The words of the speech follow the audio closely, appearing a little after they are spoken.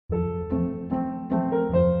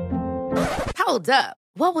Hold up.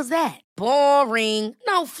 What was that? Boring.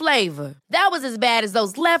 No flavor. That was as bad as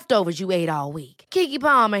those leftovers you ate all week. Keke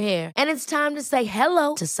Palmer here, and it's time to say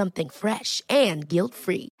hello to something fresh and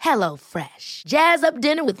guilt-free. Hello Fresh. Jazz up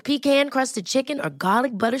dinner with pecan-crusted chicken or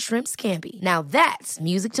garlic butter shrimp scampi. Now that's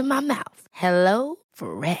music to my mouth. Hello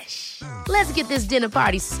Fresh. Let's get this dinner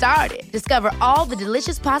party started. Discover all the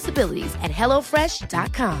delicious possibilities at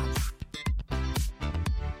hellofresh.com.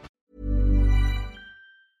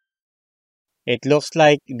 It looks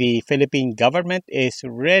like the Philippine government is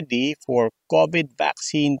ready for COVID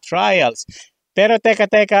vaccine trials. Pero teka,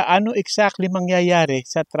 ano exactly mangyayari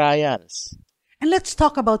sa trials? And let's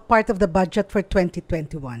talk about part of the budget for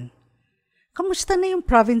 2021. Kamusta na yung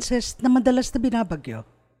provinces na madalas na binabagyo?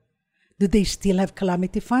 Do they still have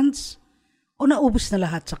calamity funds? O naubos na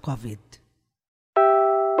lahat sa COVID?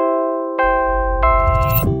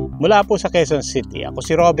 Mula po sa Quezon City, ako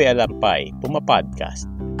si Robbie Alampay, Puma Podcast.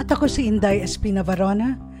 At ako si Inday Espina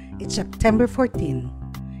Varona. It's September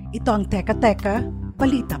 14. Ito ang Teka Teka,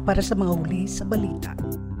 balita para sa mga huli sa balita.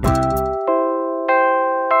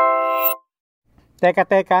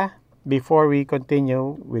 Teka, before we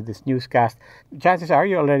continue with this newscast, chances are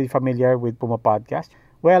you're already familiar with Puma Podcast.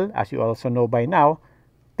 Well, as you also know by now,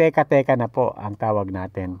 Teka na po ang tawag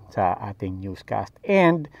natin sa ating newscast.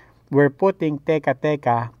 And we're putting Teka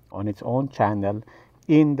on its own channel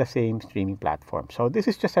in the same streaming platform. So this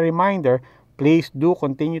is just a reminder, please do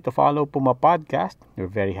continue to follow Puma Podcast.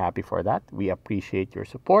 We're very happy for that. We appreciate your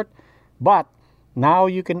support. But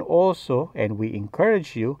now you can also, and we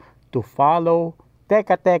encourage you, to follow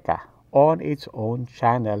Teka on its own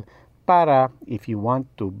channel para if you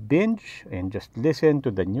want to binge and just listen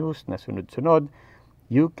to the news na sunod-sunod,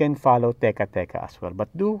 you can follow Teka as well.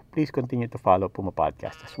 But do please continue to follow Puma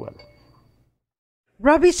Podcast as well.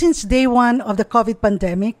 Robbie, since day one of the COVID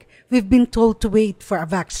pandemic, we've been told to wait for a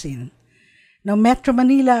vaccine. Now, Metro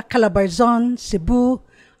Manila, Calabarzon, Cebu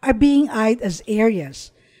are being eyed as areas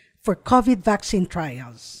for COVID vaccine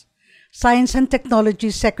trials. Science and Technology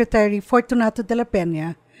Secretary Fortunato de la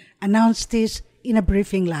Peña announced this in a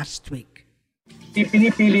briefing last week.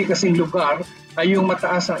 Pinipili kasing lugar ay yung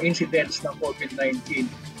mataas ang incidence ng COVID-19.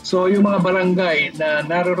 So yung mga barangay na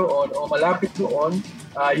naroroon o malapit doon,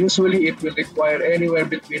 usually it will require anywhere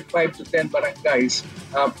between 5 to 10 barangays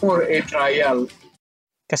for a trial.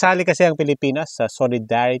 Kasali kasi ang Pilipinas sa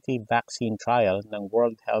Solidarity Vaccine Trial ng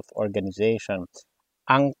World Health Organization.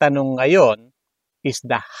 Ang tanong ngayon is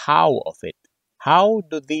the how of it. How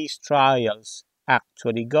do these trials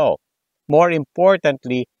actually go? More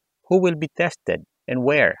importantly, who will be tested and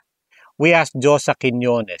where? We asked Josa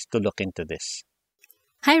Quiñones to look into this.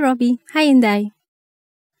 Hi Robbie! Hi Inday!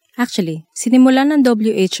 Actually, sinimulan ng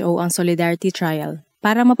WHO ang Solidarity Trial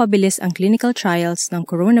para mapabilis ang clinical trials ng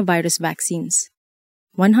coronavirus vaccines.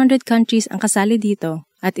 100 countries ang kasali dito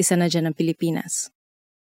at isa na dyan ang Pilipinas.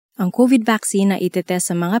 Ang COVID vaccine na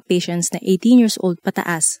itetest sa mga patients na 18 years old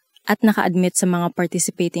pataas at naka-admit sa mga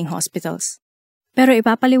participating hospitals. Pero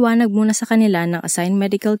ipapaliwanag muna sa kanila ng assigned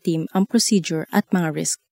medical team ang procedure at mga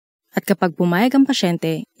risk. At kapag pumayag ang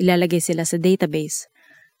pasyente, ilalagay sila sa database,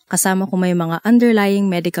 kasama kung may mga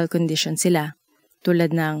underlying medical condition sila,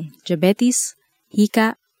 tulad ng diabetes,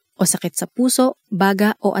 hika, o sakit sa puso,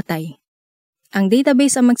 baga o atay. Ang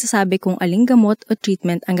database ang magsasabi kung aling gamot o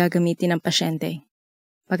treatment ang gagamitin ng pasyente.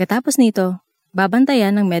 Pagkatapos nito,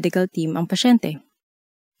 babantayan ng medical team ang pasyente.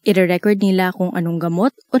 I-record nila kung anong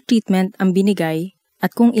gamot o treatment ang binigay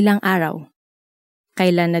at kung ilang araw.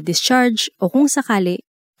 Kailan na-discharge o kung sakali,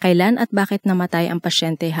 kailan at bakit namatay ang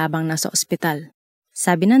pasyente habang nasa ospital.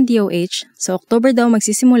 Sabi ng DOH, sa October daw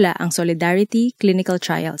magsisimula ang Solidarity Clinical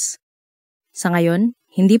Trials. Sa ngayon,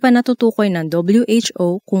 hindi pa natutukoy ng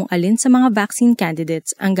WHO kung alin sa mga vaccine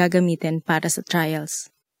candidates ang gagamitin para sa trials.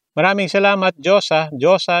 Maraming salamat, Josa.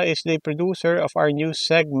 Josa is the producer of our news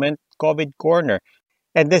segment, COVID Corner.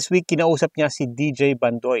 And this week, kinausap niya si DJ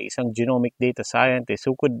Bandoy, isang genomic data scientist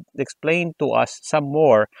who could explain to us some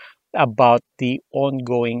more about the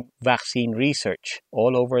ongoing vaccine research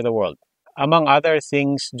all over the world. Among other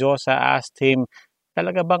things, Josa asked him,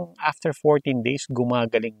 talaga bang after 14 days,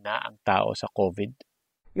 gumagaling na ang tao sa COVID?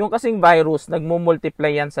 Yung kasing virus,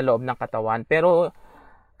 nagmumultiply yan sa loob ng katawan. Pero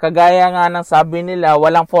kagaya nga ng sabi nila,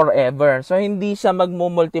 walang forever. So, hindi siya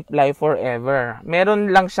magmumultiply forever.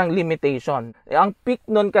 Meron lang siyang limitation. Ang peak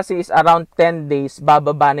nun kasi is around 10 days,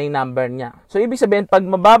 bababa na yung number niya. So, ibig sabihin, pag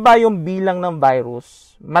mababa yung bilang ng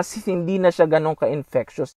virus, mas hindi na siya ganun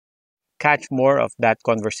ka-infectious. Catch more of that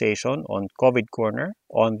conversation on COVID Corner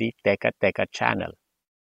on the Teka channel.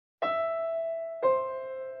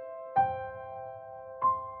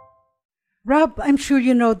 Rob, I'm sure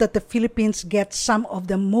you know that the Philippines gets some of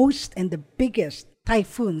the most and the biggest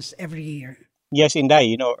typhoons every year. Yes,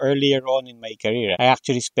 Inday, earlier on in my career, I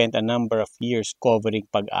actually spent a number of years covering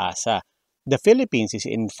Pag-asa. The Philippines is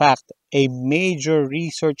in fact a major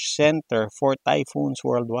research center for typhoons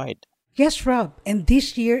worldwide. Yes, Rob, and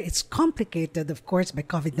this year it's complicated, of course, by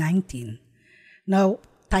COVID-19. Now,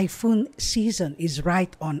 typhoon season is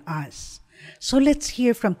right on us. So let's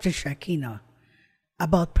hear from Trisha Aquino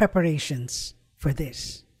about preparations for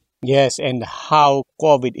this. Yes, and how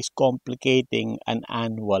COVID is complicating an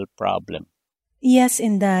annual problem. Yes,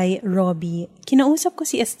 Inday, Robbie. Kinausap ko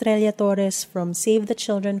si Estrella Torres from Save the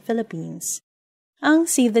Children Philippines. Ang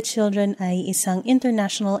Save the Children ay isang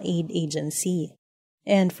international aid agency.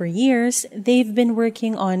 And for years, they've been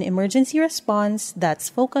working on emergency response that's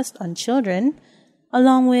focused on children,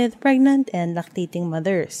 along with pregnant and lactating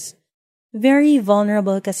mothers. Very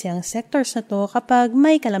vulnerable kasi ang sectors na to kapag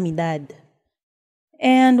may kalamidad.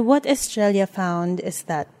 And what Estrella found is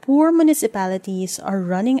that poor municipalities are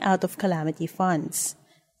running out of calamity funds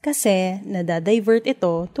kasi nadadivert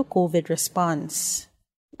ito to COVID response.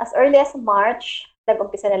 As early as March,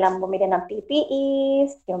 nag-umpisa nilang bumili ng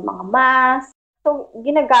PPEs, yung mga masks. So,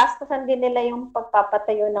 ginagastosan din nila yung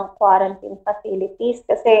pagpapatayo ng quarantine facilities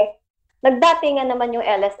kasi nagdatingan naman yung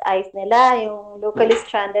LSIs nila, yung locally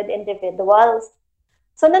stranded individuals.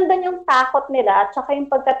 So, nandun yung takot nila at saka yung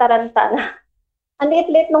pagkataranta na ang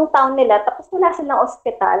liit-liit nung town nila, tapos wala silang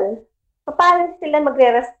ospital. So, paano sila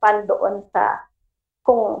magre-respond doon sa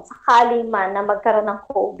kung sakali man na magkaroon ng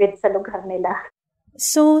COVID sa lugar nila?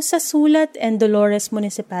 So, sa Sulat and Dolores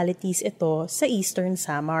municipalities ito sa Eastern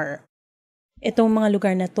Samar. Itong mga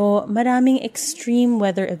lugar na to, maraming extreme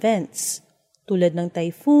weather events tulad ng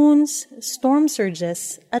typhoons, storm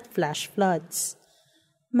surges, at flash floods.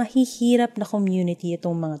 Mahihirap na community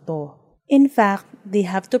itong mga to. In fact, they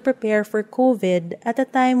have to prepare for COVID at a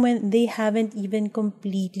time when they haven't even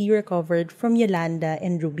completely recovered from Yolanda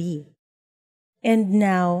and Ruby. And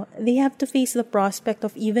now, they have to face the prospect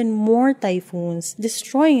of even more typhoons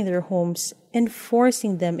destroying their homes and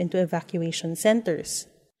forcing them into evacuation centers.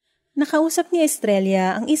 Nakausap ni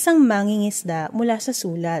Estrella ang isang mangingisda mula sa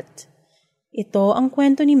Sulat. Ito ang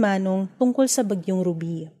kwento ni Manong tungkol sa bagyong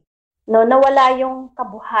Ruby. No, nawala yung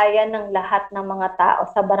kabuhayan ng lahat ng mga tao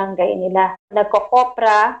sa barangay nila.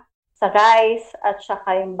 Nagkokopra sa rice at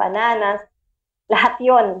saka yung bananas. Lahat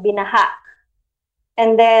yon binaha.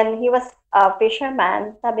 And then, he was a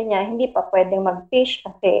fisherman. Sabi niya, hindi pa pwedeng mag-fish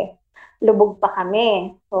kasi lubog pa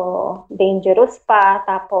kami. So, dangerous pa.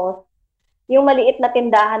 Tapos, yung maliit na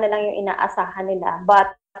tindahan na lang yung inaasahan nila.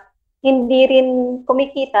 But, hindi rin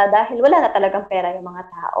kumikita dahil wala na talagang pera yung mga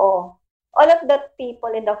tao. All of the people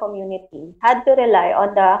in the community had to rely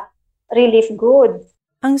on the relief goods.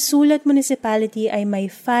 Ang Sulat Municipality ay may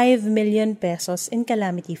 5 million pesos in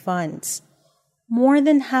calamity funds. More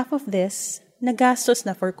than half of this, nagastos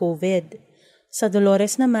na for COVID. Sa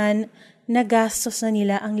Dolores naman, nagastos na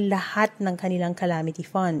nila ang lahat ng kanilang calamity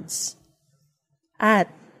funds. At,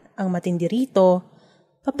 ang matindi rito,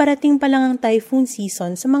 paparating pa lang ang typhoon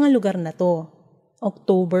season sa mga lugar na to,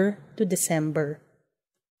 October to December.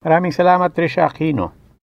 Maraming salamat, Trisha Aquino.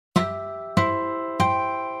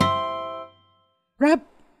 Rob,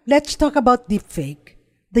 let's talk about deepfake.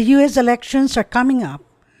 The US elections are coming up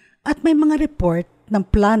at may mga report ng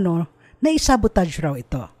plano na isabotage raw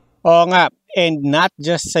ito. Oo nga, and not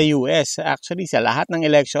just sa US. Actually, sa lahat ng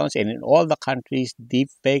elections and in all the countries,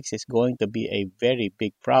 deepfakes is going to be a very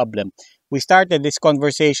big problem. We started this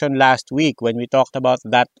conversation last week when we talked about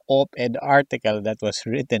that op-ed article that was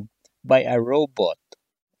written by a robot.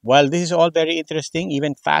 While this is all very interesting,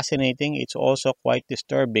 even fascinating, it's also quite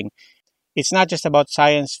disturbing. It's not just about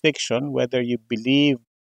science fiction, whether you believe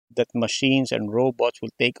that machines and robots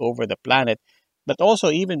will take over the planet, but also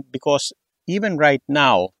even because even right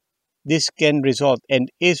now, this can result and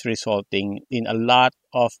is resulting in a lot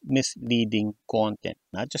of misleading content.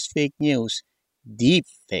 Not just fake news, deep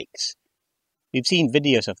fakes. We've seen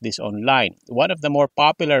videos of this online. One of the more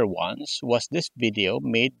popular ones was this video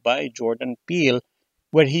made by Jordan Peele,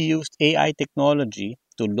 where he used AI technology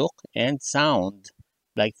to look and sound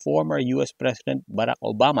like former US President Barack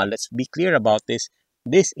Obama. Let's be clear about this.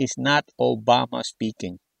 This is not Obama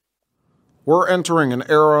speaking. We're entering an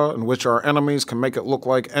era in which our enemies can make it look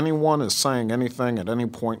like anyone is saying anything at any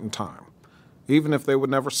point in time, even if they would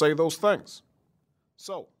never say those things.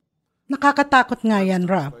 So, Nakakatakot nga yan,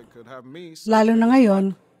 Rob. Lalo na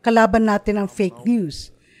ngayon, kalaban natin ang fake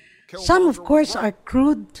news. Some of course are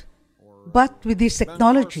crude, but with this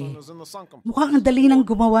technology, mukhang ang dali nang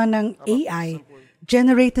gumawa ng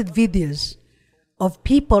AI-generated videos of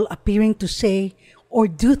people appearing to say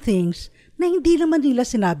or do things na hindi naman nila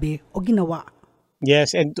sinabi o ginawa.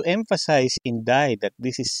 Yes, and to emphasize, Inday, that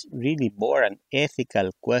this is really more an ethical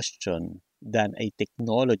question than a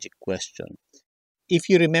technology question. If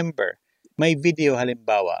you remember, may video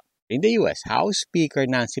halimbawa in the US, House Speaker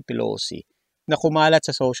Nancy Pelosi na kumalat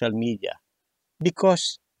sa social media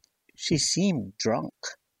because she seemed drunk.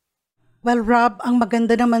 Well, Rob, ang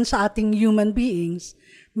maganda naman sa ating human beings,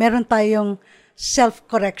 meron tayong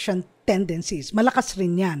self-correction tendencies. Malakas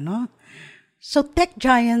rin yan, no? So tech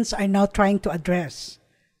giants are now trying to address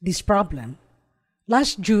this problem.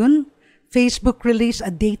 Last June, Facebook released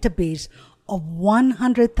a database of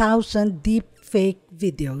 100,000 deepfake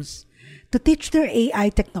videos to teach their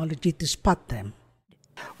AI technology to spot them.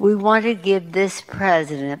 We want to give this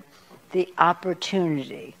president the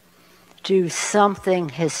opportunity to do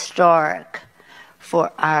something historic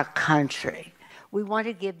for our country. We want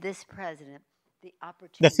to give this president the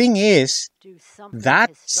opportunity. The thing is, to do something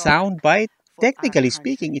that historic soundbite, for technically our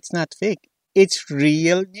speaking, country. it's not fake. It's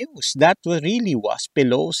real news. That really was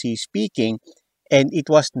Pelosi speaking, and it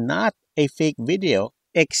was not a fake video,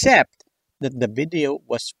 except that the video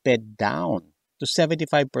was sped down to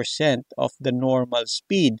 75% of the normal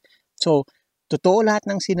speed. So, totoo lahat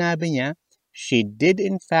ng sinabi niya. She did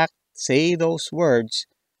in fact say those words,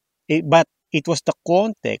 but it was the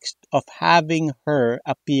context of having her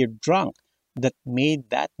appear drunk that made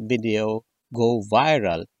that video go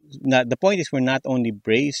viral. Now, the point is, we're not only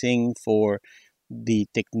bracing for the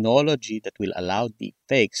technology that will allow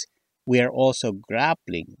deepfakes, we are also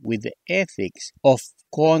grappling with the ethics of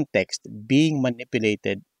context being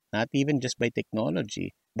manipulated, not even just by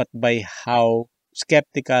technology, but by how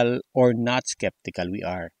skeptical or not skeptical we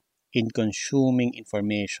are in consuming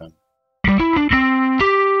information.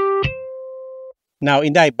 Now,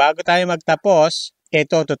 Inday, bago tayo magtapos,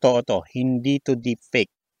 ito totoo to, hindi to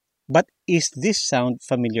deepfake. But is this sound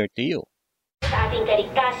familiar to you? Sa ating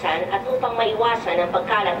kaligtasan at upang maiwasan ang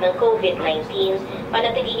pagkalat ng COVID-19,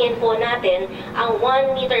 panatilihin po natin ang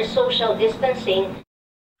 1 meter social distancing.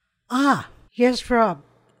 Yes, Rob.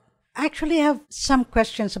 I actually have some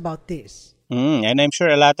questions about this. And I'm sure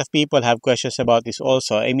a lot of people have questions about this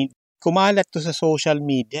also. I mean, kumalat to sa social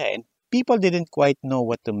media and people didn't quite know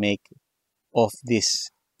what to make of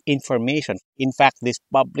this information. In fact, this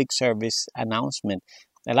public service announcement,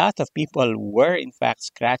 a lot of people were in fact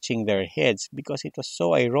scratching their heads because it was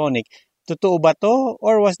so ironic. Totoo ba to?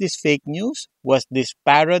 Or was this fake news? Was this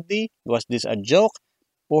parody? Was this a joke?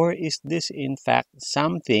 Or is this in fact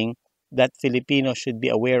something that Filipinos should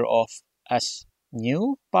be aware of as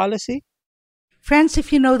new policy? Friends,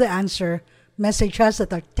 if you know the answer, message us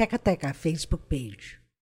at our Teka Teka Facebook page.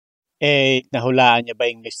 Nahulaan niya ba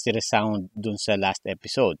yung mystery sound dun sa last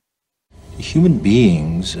episode? Human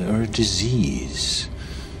beings are a disease,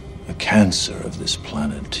 a cancer of this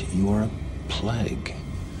planet. You are a plague,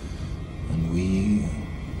 and we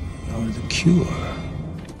are the cure.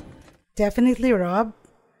 Definitely, Rob.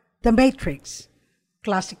 The Matrix.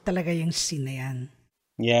 Classic talaga yung scene na yan.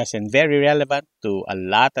 Yes, and very relevant to a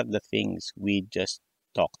lot of the things we just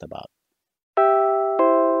talked about.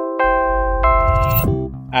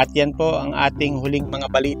 At yan po ang ating huling mga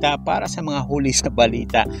balita para sa mga huli sa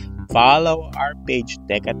balita. Follow our page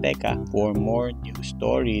Teka Teka for more news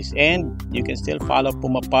stories, and you can still follow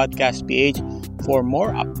Puma Podcast PH for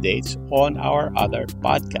more updates on our other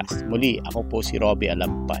podcasts. Muli, ako po si Robbie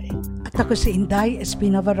Alampay. At ako si Inday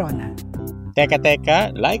Espina Varona. Teka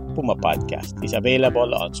Teka, like Puma Podcast, is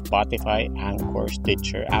available on Spotify, Anchor,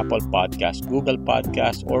 Stitcher, Apple Podcast, Google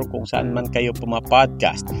Podcast, or kung saan man kayo Puma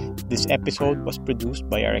Podcast. This episode was produced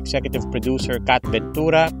by our executive producer, Kat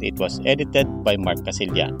Ventura. It was edited by Mark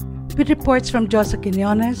Casillan. With reports from Josa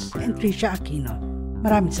Quinones and Tricia Aquino.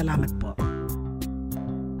 Maraming salamat po.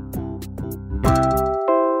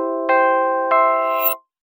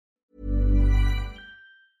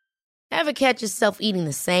 Ever catch yourself eating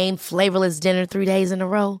the same flavorless dinner 3 days in a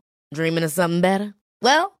row? Dreaming of something better?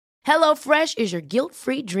 Well, HelloFresh is your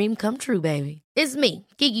guilt-free dream come true, baby. It's me,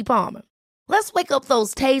 Keke Palmer. Let's wake up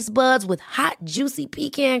those taste buds with hot, juicy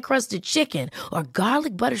pecan-crusted chicken or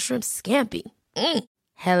garlic butter shrimp scampi.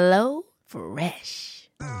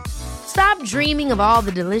 HelloFresh. Stop dreaming of all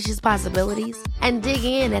the delicious possibilities and dig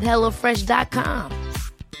in at HelloFresh.com.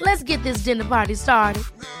 Let's get this dinner party started.